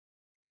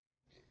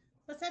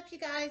What's up, you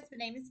guys? My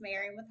name is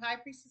Mary. I'm with High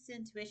Priestess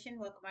Intuition.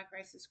 Welcome, my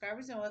great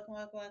subscribers, and welcome,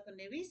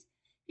 newbies.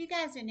 If you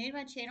guys are new to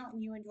my channel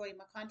and you enjoy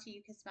my content,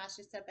 you can smash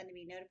this up button to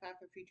be notified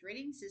for future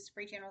readings. This is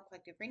free general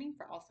collective reading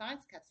for all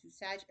signs, cups through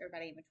Sag,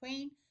 everybody in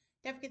between.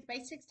 Don't forget the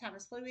basics. Time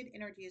is fluid.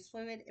 Energy is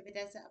fluid. If it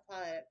doesn't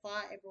apply, let it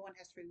fly. Everyone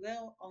has free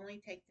will.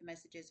 Only take the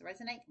messages that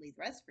resonate. Leave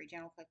the rest. Free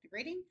general collective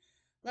reading.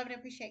 Love and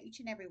appreciate each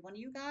and every one of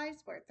you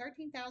guys. We're at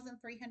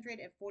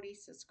 13,340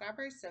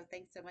 subscribers, so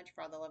thanks so much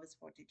for all the love and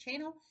support to the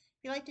channel.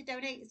 If you'd like to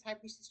donate, it's High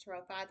Priestess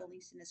Tarot 5. The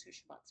link's in the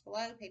description box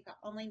below. PayPal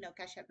only, no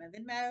Cash App, no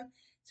Venmo.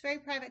 It's a very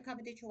private,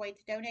 confidential way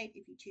to donate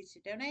if you choose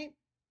to donate.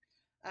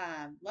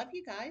 Love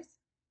you guys.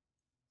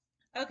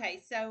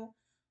 Okay, so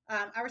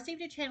I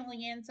received a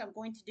channeling in, so I'm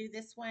going to do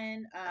this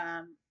one.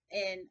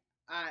 And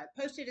I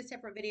posted a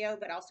separate video,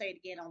 but I'll say it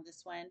again on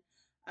this one.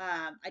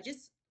 I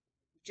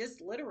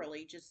just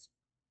literally just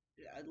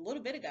a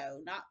little bit ago,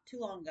 not too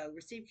long ago,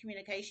 received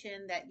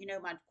communication that,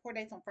 my court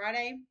date's on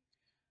Friday.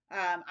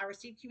 I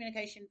received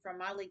communication from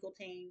my legal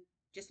team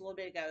just a little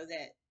bit ago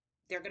that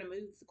they're going to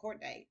move the court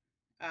date.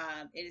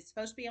 It is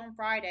supposed to be on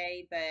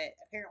Friday, but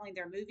apparently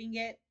they're moving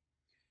it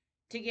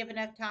to give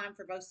enough time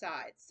for both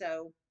sides.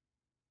 So,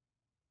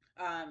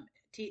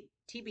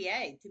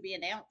 TBA, to be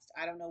announced.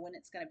 I don't know when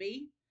it's going to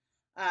be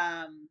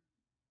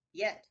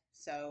yet.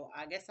 So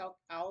I guess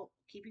I'll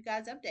keep you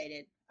guys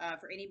updated.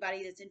 For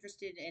anybody that's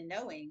interested in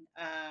knowing,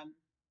 I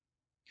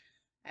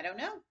don't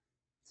know.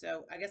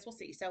 So I guess we'll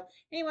see. So,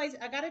 anyways,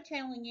 I got a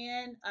channeling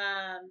in.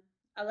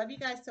 I love you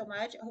guys so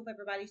much. I hope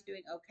everybody's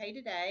doing okay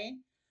today.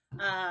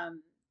 I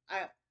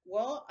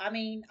I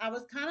mean, I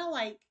was kind of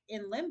like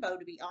in limbo,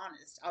 to be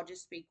honest. I'll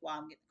just speak while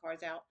I'm getting the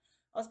cards out.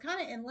 I was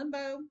kind of in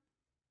limbo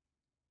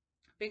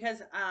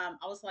because I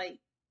was like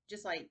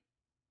just like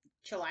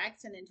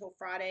chillaxing until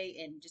Friday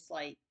and just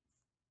like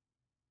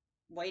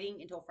waiting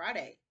until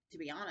Friday, to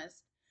be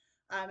honest.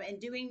 And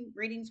doing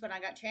readings when I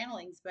got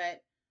channelings,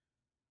 but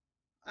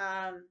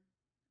um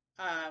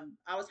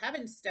I was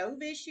having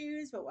stove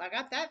issues, but I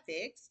got that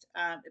fixed.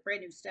 A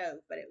brand new stove,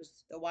 but it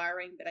was the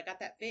wiring, but I got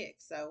that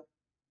fixed. So,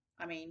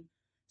 I mean,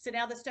 so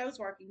now the stove's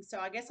working. So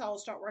I guess I'll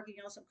start working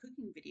on some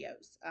cooking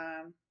videos,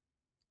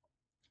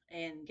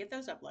 and get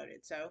those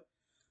uploaded. So,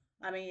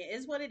 I mean, it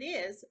is what it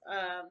is.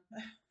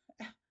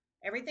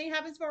 Everything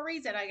happens for a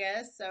reason, I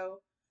guess.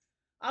 So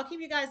I'll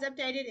keep you guys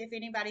updated if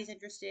anybody's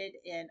interested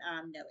in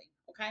knowing.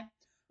 Okay.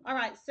 All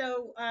right.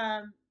 So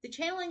the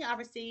channeling I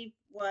received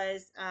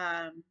was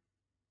uh,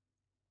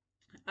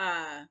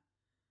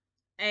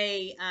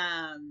 a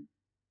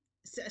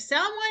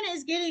someone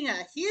is getting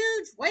a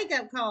huge wake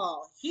up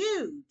call.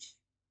 Huge.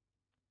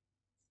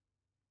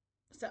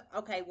 So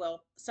okay,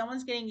 well,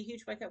 someone's getting a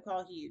huge wake up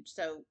call. Huge.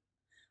 So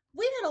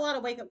we've had a lot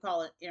of wake up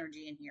call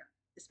energy in here,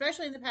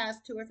 especially in the past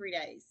 2 or 3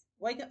 days.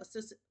 Wake up.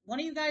 So one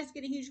of you guys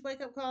get a huge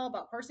wake up call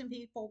about person,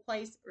 people,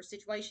 place, or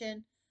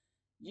situation.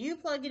 You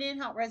plug it in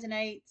how it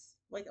resonates.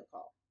 Wake up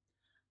call.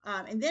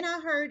 And then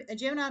I heard a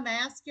Gemini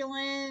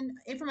masculine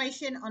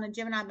information on a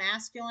Gemini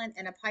masculine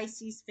and a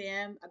Pisces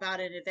femme about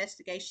an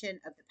investigation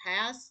of the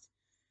past.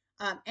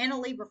 And a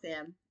Libra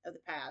femme of the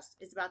past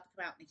is about to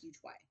come out in a huge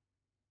way.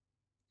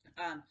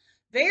 Um,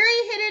 Very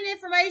hidden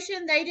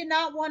information they did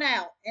not want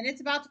out, and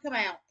it's about to come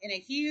out in a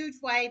huge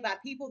way by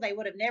people they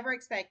would have never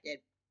expected.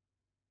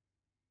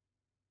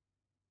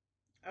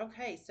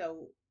 Okay,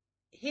 so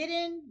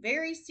hidden,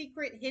 very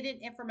secret hidden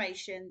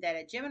information that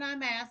a Gemini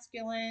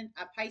masculine,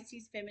 a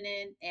Pisces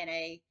feminine, and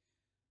a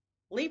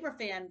Libra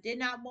femme did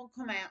not want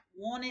come out,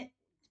 wanted,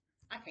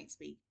 I can't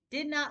speak,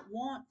 did not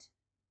want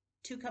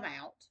to come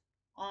out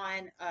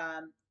on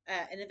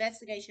an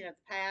investigation of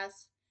the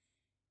past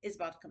is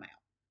about to come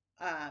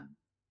out.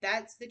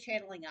 That's the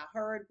channeling I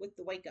heard with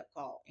the wake up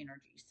call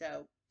energy.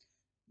 So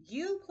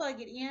you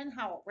plug it in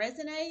how it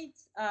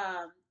resonates.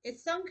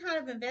 It's some kind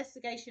of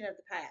investigation of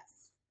the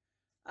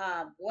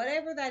past,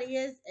 whatever that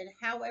is, and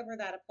however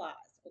that applies.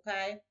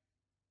 Okay,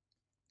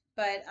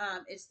 but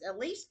it's at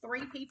least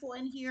three people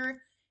in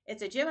here.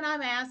 It's a Gemini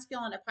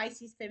masculine, a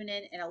Pisces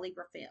feminine, and a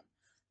Libra femme.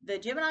 The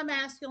Gemini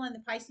masculine, the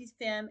Pisces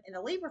femme, and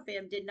the Libra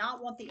femme did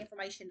not want the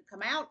information to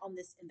come out on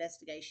this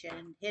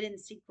investigation, hidden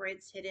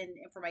secrets, hidden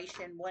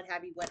information, what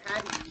have you,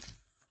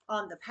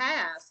 on the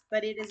past,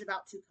 but it is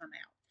about to come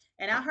out.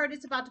 And I heard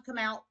it's about to come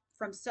out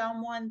from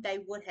someone they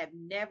would have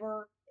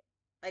never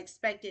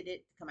expected it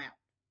to come out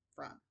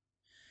from.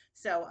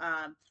 So,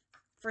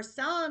 for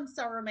some,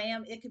 sorry,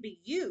 ma'am, it could be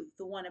you,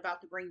 the one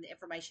about to bring the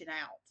information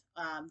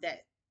out, that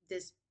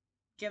this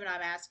Gemini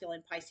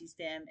masculine, Pisces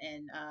femme,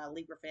 and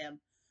Libra femme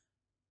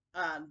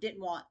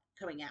didn't want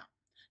coming out.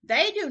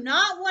 They do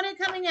not want it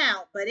coming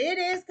out, but it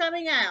is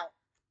coming out.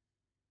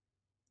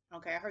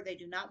 Okay, I heard they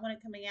do not want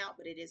it coming out,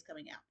 but it is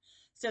coming out.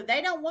 So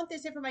they don't want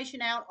this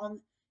information out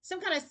on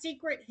some kind of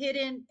secret,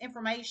 hidden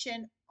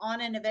information on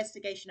an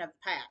investigation of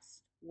the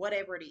past,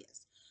 whatever it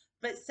is.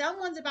 But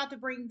someone's about to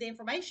bring the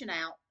information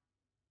out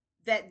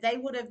that they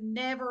would have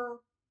never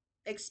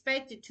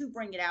expected to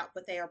bring it out,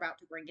 but they are about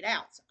to bring it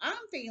out. So I'm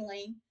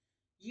feeling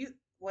you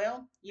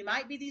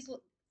might be these,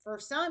 for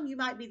some, you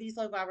might be these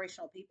low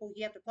vibrational people.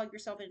 You have to plug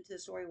yourself into the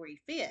story where you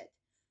fit.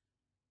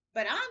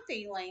 But I'm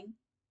feeling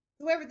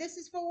whoever this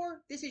is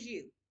for, this is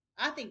you.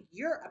 I think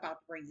you're about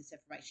to bring this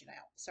information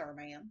out, sir,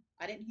 ma'am.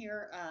 I didn't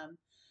hear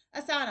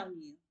a sign on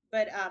you,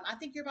 but I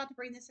think you're about to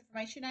bring this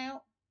information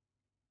out,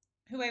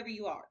 whoever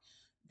you are.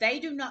 They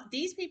do not,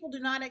 these people do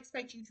not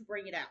expect you to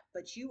bring it out,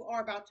 but you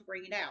are about to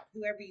bring it out,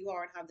 whoever you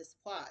are and how this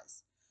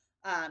applies,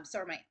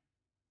 sir, ma'am.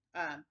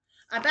 Um,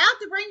 about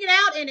to bring it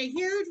out in a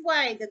huge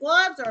way. The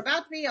gloves are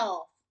about to be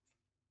off.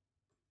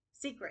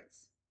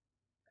 Secrets.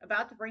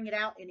 About to bring it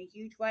out in a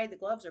huge way. The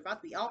gloves are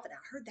about to be off, and I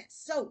heard that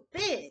so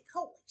big.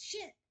 Holy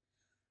shit.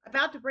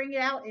 About to bring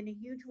it out in a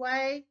huge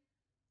way.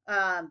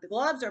 The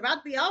gloves are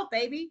about to be off,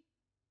 baby.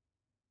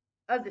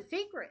 Of the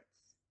secrets.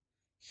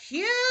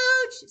 Huge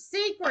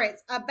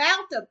secrets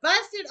about to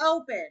bust it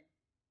open.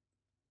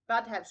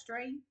 About to have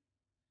strain.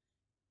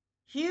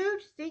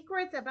 Huge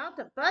secrets about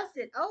to bust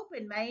it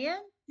open, man.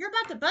 You're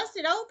about to bust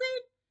it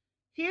open?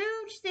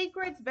 Huge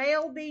secrets,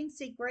 veil being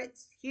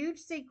secrets. Huge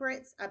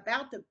secrets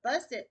about to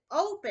bust it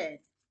open.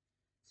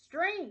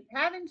 Strength,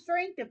 having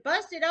strength to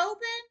bust it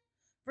open.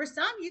 For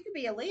some, you could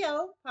be a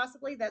Leo,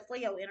 possibly that's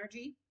Leo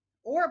energy,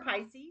 or a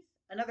Pisces,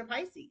 another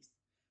Pisces.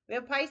 We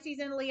have Pisces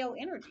and Leo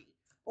energy,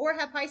 or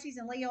have Pisces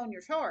and Leo in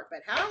your chart.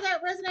 But how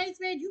that resonates,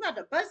 man, you about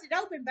to bust it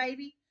open,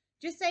 baby.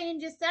 Just saying,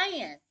 just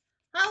saying.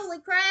 Holy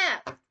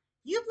crap.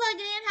 You plug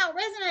in how it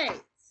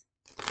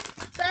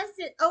resonates. Bust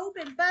it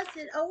open, bust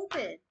it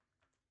open.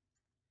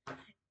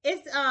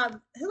 It's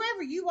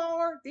whoever you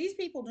are, these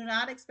people do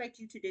not expect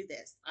you to do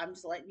this. I'm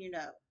just letting you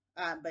know.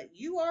 But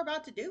you are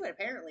about to do it,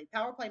 apparently.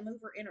 Power play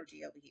mover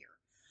energy over here.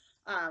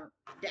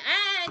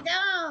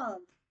 Daggum.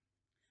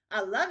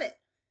 I love it.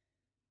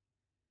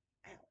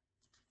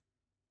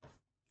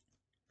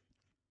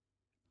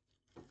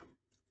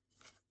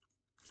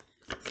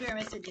 Spirit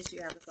messages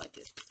you have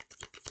reflected.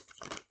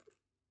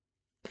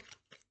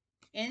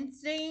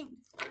 Instinct.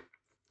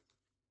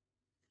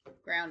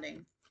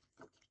 Grounding.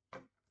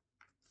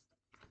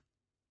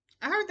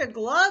 I heard the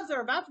gloves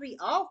are about to be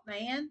off,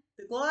 man.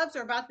 The gloves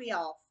are about to be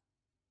off.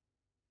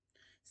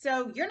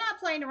 So you're not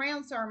playing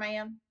around, sir,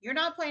 ma'am. You're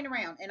not playing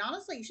around. And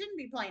honestly, you shouldn't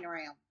be playing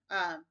around.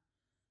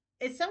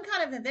 It's some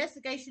kind of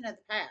investigation of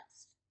the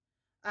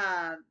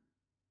past.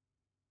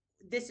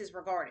 This is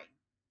regarding.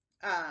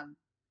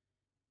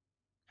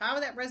 How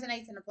that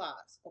resonates and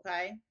applies,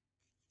 okay?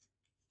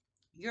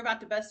 You're about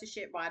to bust the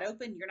shit wide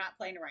open. You're not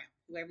playing around,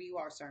 whoever you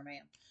are, sir,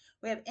 ma'am.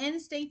 We have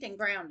instinct and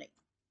grounding.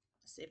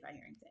 Let's see if I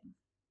hear anything.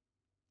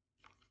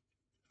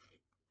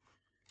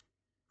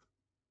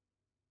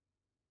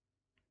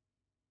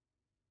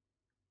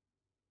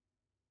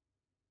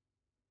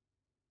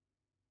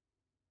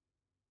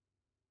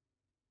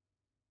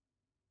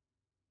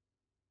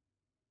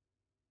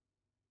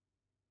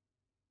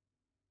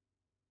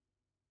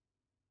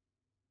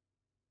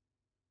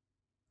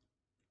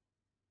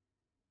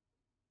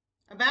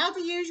 About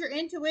to use your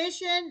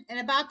intuition and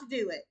about to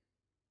do it.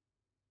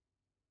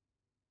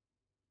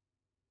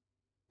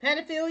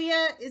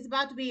 Pedophilia is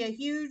about to be a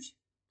huge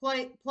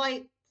play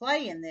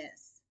in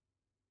this.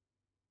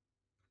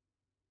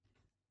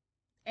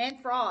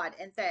 And fraud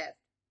and theft.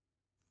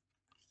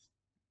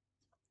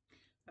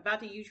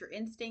 About to use your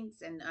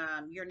instincts and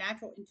your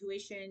natural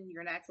intuition,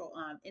 your natural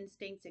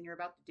instincts, and you're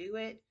about to do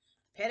it.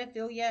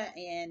 Pedophilia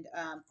and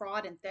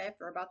fraud and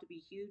theft are about to be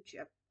huge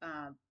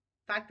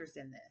factors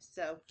in this.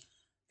 So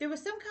there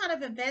was some kind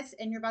of invest,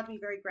 and you're about to be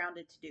very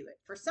grounded to do it.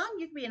 For some,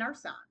 you could be an earth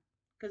sign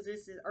because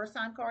this is earth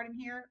sign card in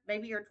here.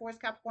 Maybe you're a Taurus,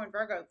 Capricorn,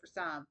 Virgo for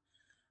some.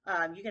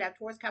 You could have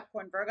Taurus,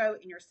 Capricorn, Virgo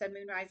in your Sun,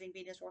 Moon, Rising,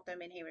 Venus, Ortho,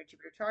 Midheaven,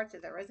 Jupiter charts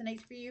if that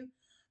resonates for you.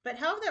 But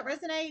however that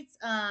resonates,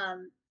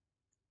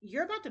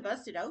 you're about to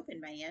bust it open,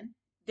 man.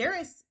 There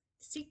is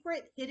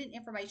secret, hidden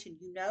information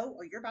you know,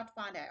 or you're about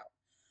to find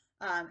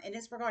out. And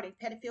it's regarding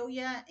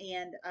pedophilia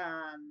and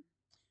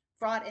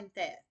fraud and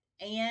theft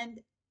and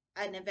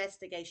an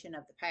investigation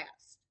of the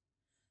past.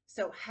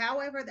 So,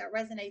 however that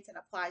resonates and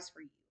applies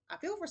for you, I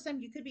feel for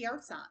some you could be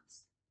earth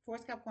signs,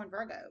 Taurus, Capricorn,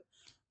 Virgo,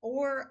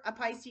 or a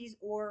Pisces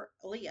or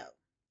a Leo,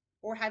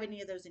 or have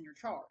any of those in your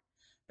chart.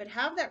 But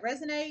how that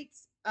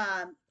resonates,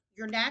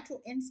 your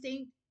natural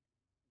instinct,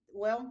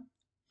 well,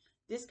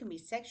 this can be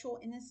sexual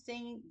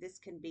instinct. This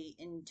can be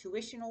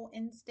intuitional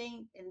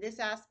instinct. In this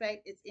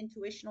aspect, it's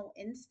intuitional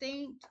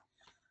instinct.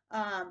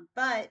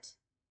 But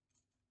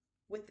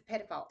with the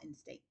pedophile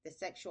instinct, the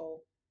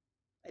sexual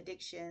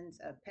addictions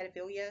of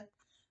pedophilia.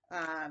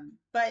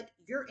 But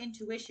your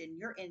intuition,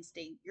 your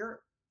instinct,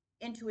 your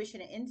intuition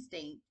and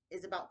instinct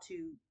is about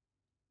to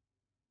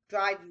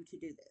drive you to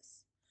do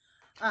this.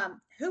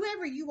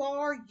 Whoever you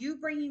are, you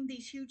bringing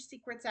these huge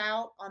secrets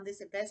out on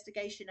this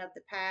investigation of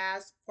the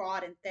past,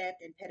 fraud and theft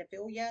and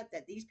pedophilia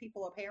that these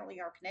people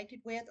apparently are connected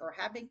with or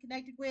have been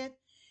connected with,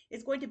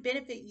 is going to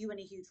benefit you in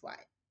a huge way,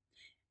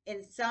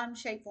 in some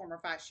shape, form, or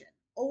fashion,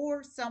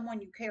 or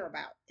someone you care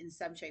about in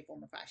some shape,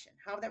 form, or fashion.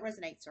 How that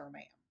resonates, sir,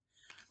 ma'am.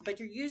 But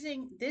you're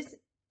using this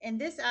in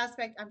this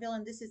aspect. I'm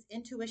feeling this is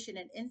intuition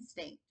and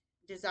instinct,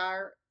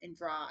 desire and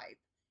drive,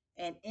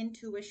 and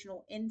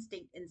intuitional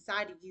instinct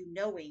inside of you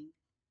knowing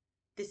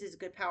this is a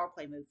good power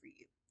play move for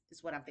you,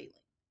 is what I'm feeling.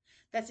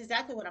 That's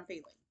exactly what I'm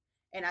feeling.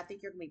 And I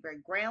think you're going to be very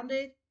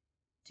grounded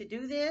to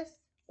do this,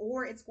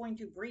 or it's going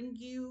to bring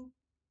you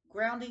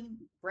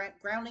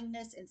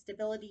groundingness and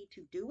stability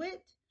to do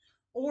it,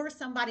 or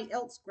somebody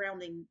else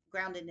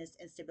groundedness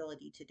and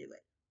stability to do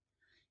it.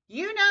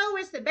 You know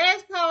it's the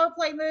best power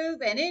play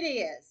move, and it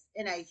is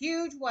in a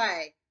huge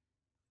way.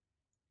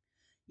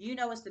 You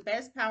know it's the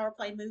best power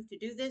play move to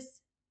do this,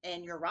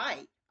 and you're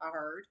right. I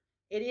heard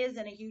it is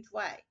in a huge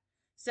way.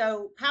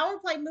 So power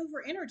play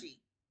mover energy,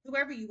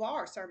 whoever you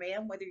are, sir,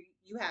 ma'am, whether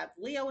you have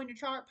Leo in your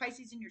chart,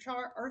 Pisces in your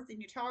chart, Earth in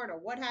your chart, or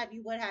what have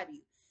you,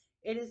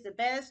 it is the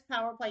best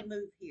power play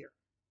move here.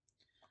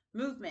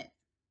 Movement.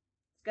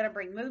 It's going to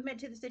bring movement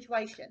to the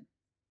situation.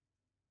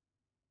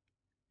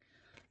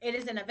 It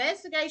is an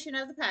investigation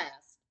of the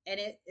past, and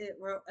it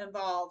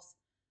involves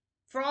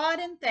fraud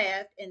and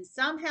theft, and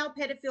somehow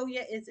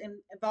pedophilia is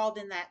involved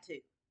in that too.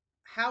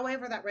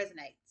 However, that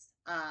resonates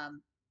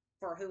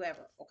for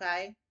whoever.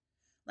 Okay,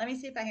 let me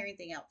see if I hear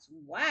anything else.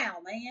 Wow,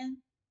 man.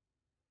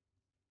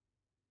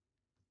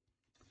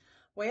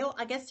 Well,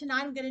 I guess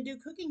tonight I'm going to do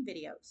cooking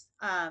videos.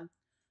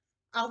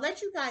 I'll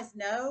let you guys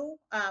know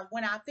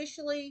when I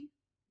officially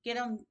get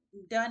them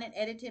done and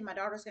edited. My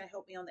daughter's going to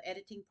help me on the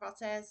editing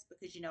process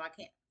because, I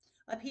can't.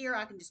 Up here,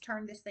 I can just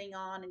turn this thing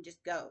on and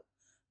just go.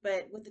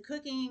 But with the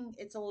cooking,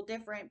 it's a little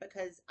different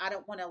because I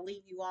don't want to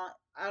leave you on.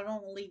 I don't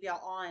want to leave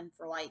y'all on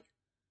for like,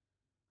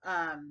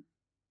 um,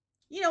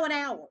 an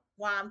hour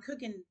while I'm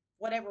cooking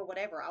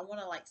whatever. I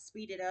want to like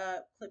speed it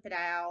up, clip it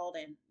out,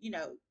 and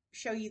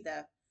show you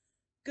the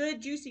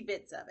good juicy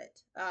bits of it.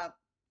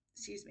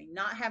 Excuse me,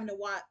 not having to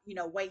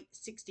wait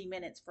 60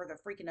 minutes for the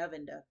freaking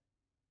oven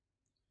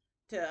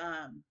to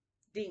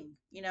ding.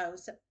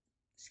 So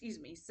excuse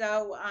me.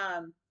 So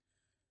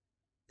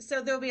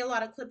there'll be a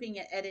lot of clipping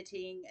and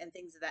editing and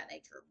things of that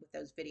nature with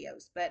those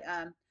videos. But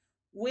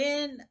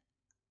when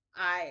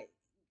I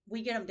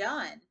we get them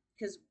done,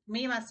 because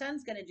me and my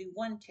son's going to do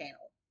one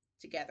channel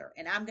together,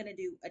 and I'm going to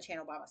do a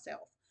channel by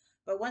myself.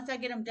 But once I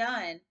get them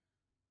done,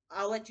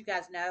 I'll let you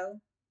guys know.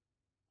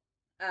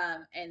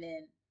 And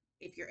then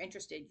if you're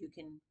interested, you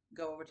can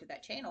go over to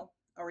that channel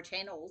or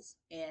channels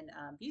and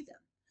view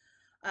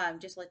them.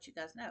 Just let you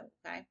guys know.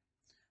 Okay.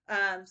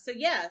 So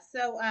yeah.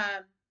 So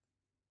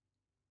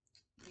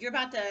you're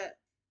about to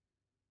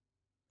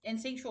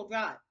instinctual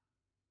drive.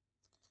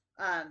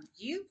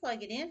 You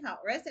plug it in how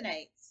it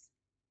resonates.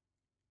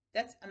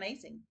 That's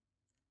amazing.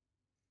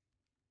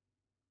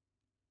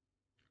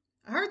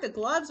 I heard the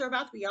gloves are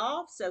about to be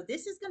off, so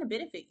this is going to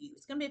benefit you.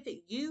 It's going to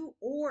benefit you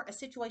or a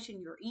situation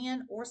you're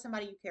in or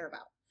somebody you care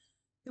about,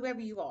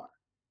 whoever you are.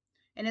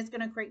 And it's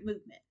going to create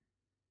movement.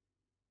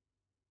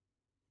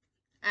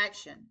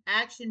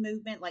 Action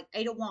movement, like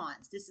Eight of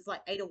Wands. This is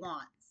like Eight of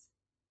Wands.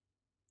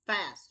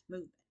 Fast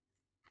movement.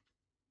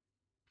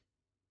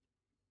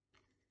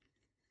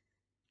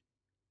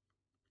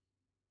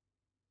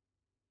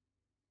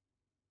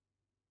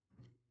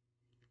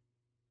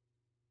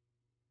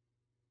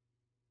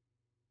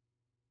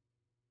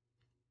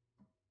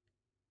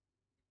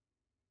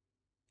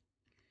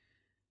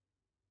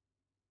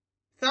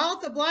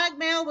 Thought the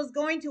blackmail was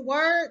going to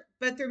work,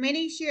 but through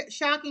many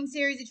shocking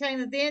series of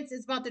chain events,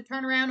 it's about to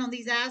turn around on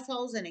these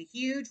assholes in a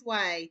huge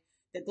way.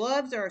 The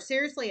gloves are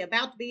seriously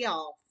about to be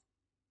off.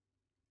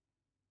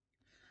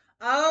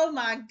 Oh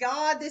my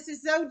God, this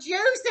is so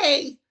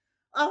juicy.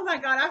 Oh my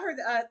God, I heard,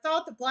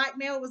 thought the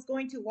blackmail was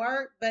going to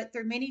work, but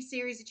through many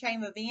series of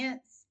chain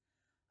events,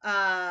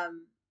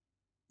 um,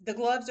 the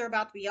gloves are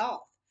about to be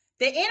off.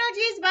 The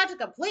energy is about to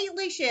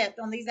completely shift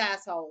on these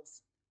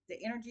assholes.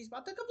 The energy is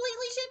about to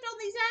completely shift on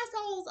these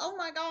assholes. Oh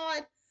my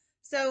God.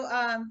 So,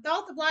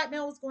 thought the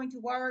blackmail was going to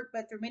work,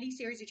 but through many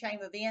series of chain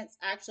events,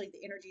 actually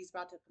the energy is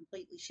about to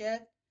completely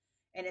shift,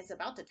 and it's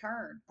about to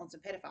turn on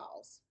some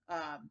pedophiles.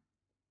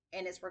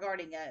 And it's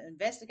regarding an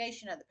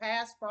investigation of the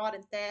past, fraud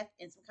and theft,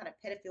 and some kind of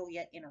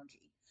pedophilia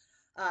energy.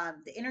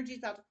 The energy is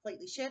about to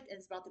completely shift, and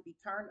it's about to be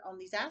turned on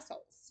these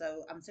assholes.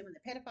 So I'm assuming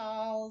the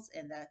pedophiles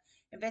and the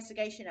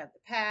investigation of the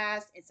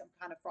past and some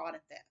kind of fraud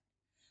and theft.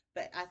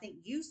 But I think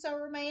you,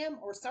 sir or ma'am,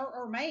 or sir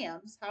or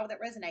ma'ams, however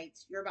that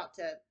resonates, you're about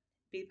to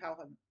be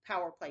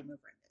power play mover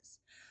in this.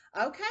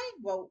 Okay,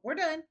 well, we're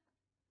done.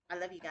 I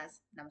love you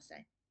guys.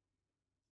 Namaste.